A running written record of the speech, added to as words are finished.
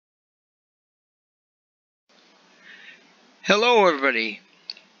Hello everybody.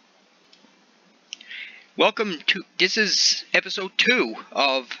 Welcome to, this is episode 2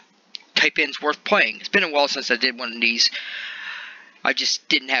 of Type In's Worth Playing. It's been a while since I did one of these. I just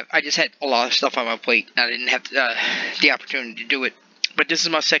had a lot of stuff on my plate and I didn't have the opportunity to do it. But this is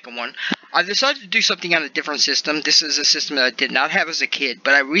my second one. I decided to do something on a different system. This is a system that I did not have as a kid,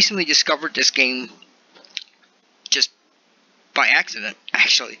 but I recently discovered this game just by accident,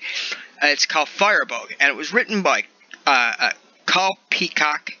 actually. It's called Firebug, and it was written by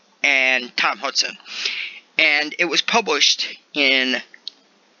Peacock and Tom Hudson, and it was published in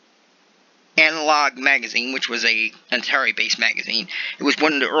Analog magazine, which was an Atari based magazine. It was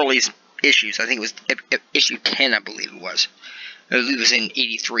one of the earliest issues. I think it was issue 10, I believe it was. It was in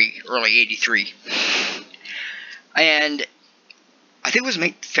 83, early 83, and I think it was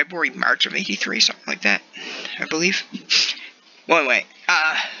made February, March of 83, something like that, I believe. Well, anyway,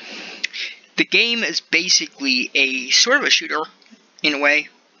 the game is basically a sort of a shooter, in a way,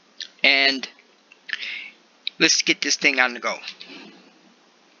 and let's get this thing on the go.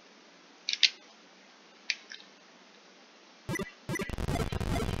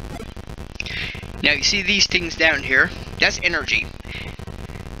 Now you see these things down here, that's energy.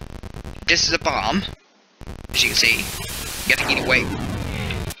 This is a bomb, as you can see. You have to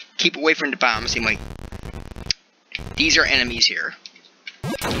keep away from the bombs. These are enemies here.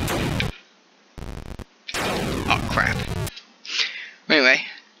 Oh crap. Anyway,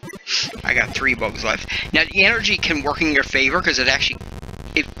 I got 3 bugs left. Now the energy can work in your favor, because it actually,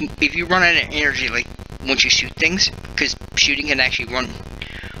 if you run out of energy, like once you shoot things, because shooting can actually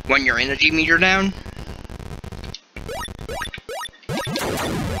run your energy meter down.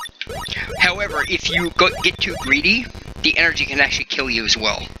 However, if you get too greedy, the energy can actually kill you as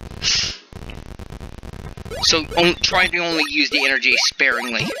well. So try to only use the energy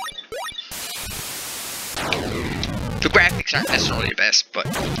sparingly. The graphics aren't necessarily the best, but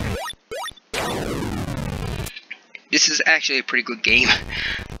this is actually a pretty good game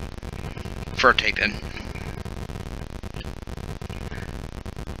for a Type In.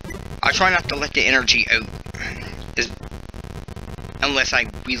 I try not to let the energy out unless I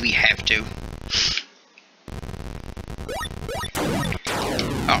really have to.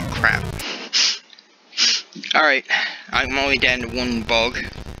 Oh crap. Alright, I'm only down to 1 bug.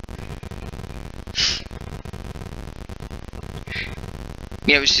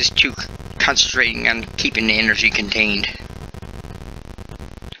 Yeah, it was just too concentrating on keeping the energy contained.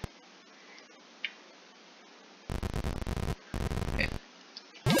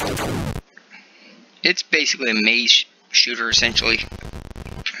 It's basically a maze shooter, essentially.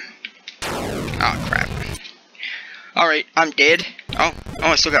 Oh, crap. Alright, I'm dead. Oh,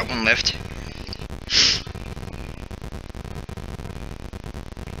 I still got 1 left.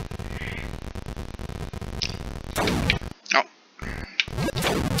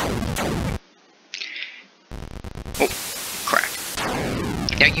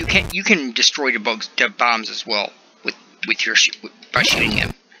 Now you can destroy the bombs as well by shooting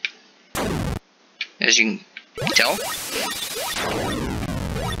them, as you can tell.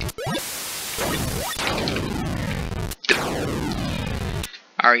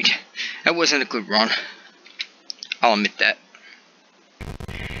 Alright, that wasn't a good run. I'll admit that.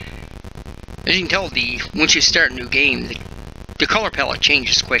 As you can tell, once you start a new game, the color palette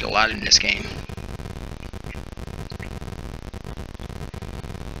changes quite a lot in this game.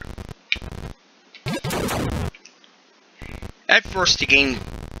 At first, the game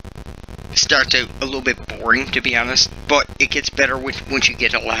starts out a little bit boring, to be honest, but it gets better once you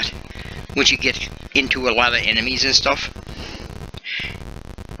get into a lot of enemies and stuff.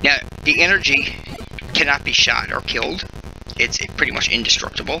 Now, the energy cannot be shot or killed. It's pretty much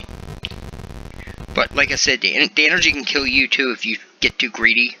indestructible. But like I said, the energy can kill you too if you get too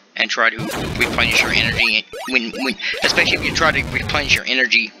greedy and try to replenish your energy. Especially if you try to replenish your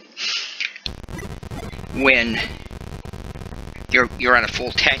energy when you're on a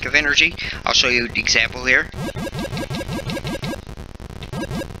full tank of energy. I'll show you the example here.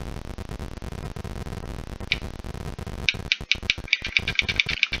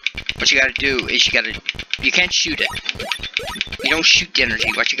 What you gotta do is you can't shoot it. You don't shoot the energy.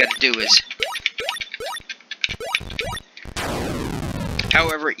 What you gotta do is,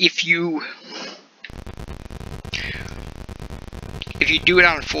 however, if you do it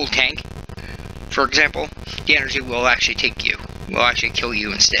on a full tank, for example, the energy will actually kill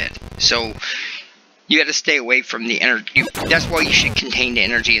you instead. So you got to stay away from the energy. That's why you should contain the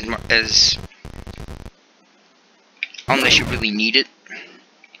energy as unless you really need it.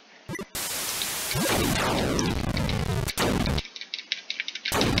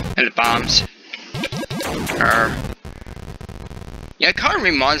 And the bombs are Yeah, it kind of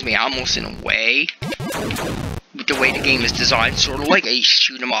reminds me, almost in a way, with the way the game is designed, sort of like a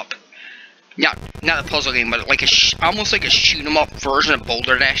shoot 'em up. Not a puzzle game, but like almost like a shoot 'em up version of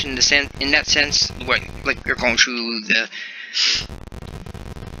Boulder Dash in that sense. Like you're going through the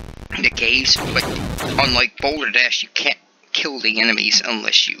caves, but unlike Boulder Dash, you can't kill the enemies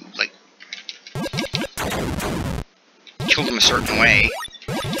unless you like kill them a certain way.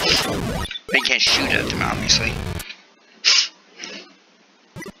 But you can't shoot at them, obviously.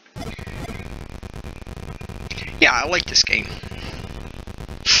 Yeah, I like this game.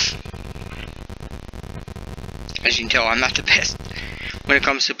 As you can tell, I'm not the best when it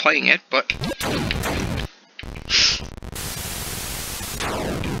comes to playing it, but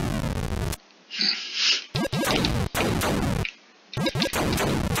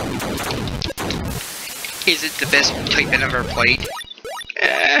is it the best type I've ever played?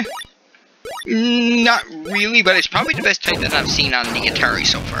 Not really, but it's probably the best type that I've seen on the Atari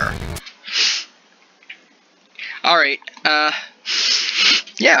so far. Alright,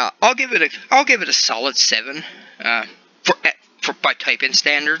 yeah, I'll give it a solid 7, for by type-in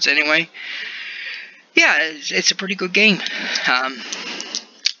standards anyway. Yeah, it's a pretty good game.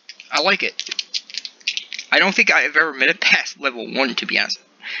 I like it. I don't think I've ever made it past level 1, to be honest,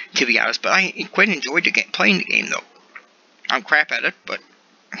 but I quite enjoyed playing the game, though. I'm crap at it, but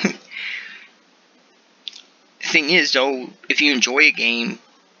the thing is, though, if you enjoy a game,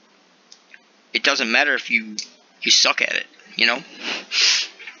 it doesn't matter if you suck at it, you know?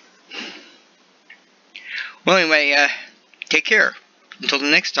 Well, anyway, take care. Until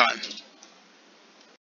the next time.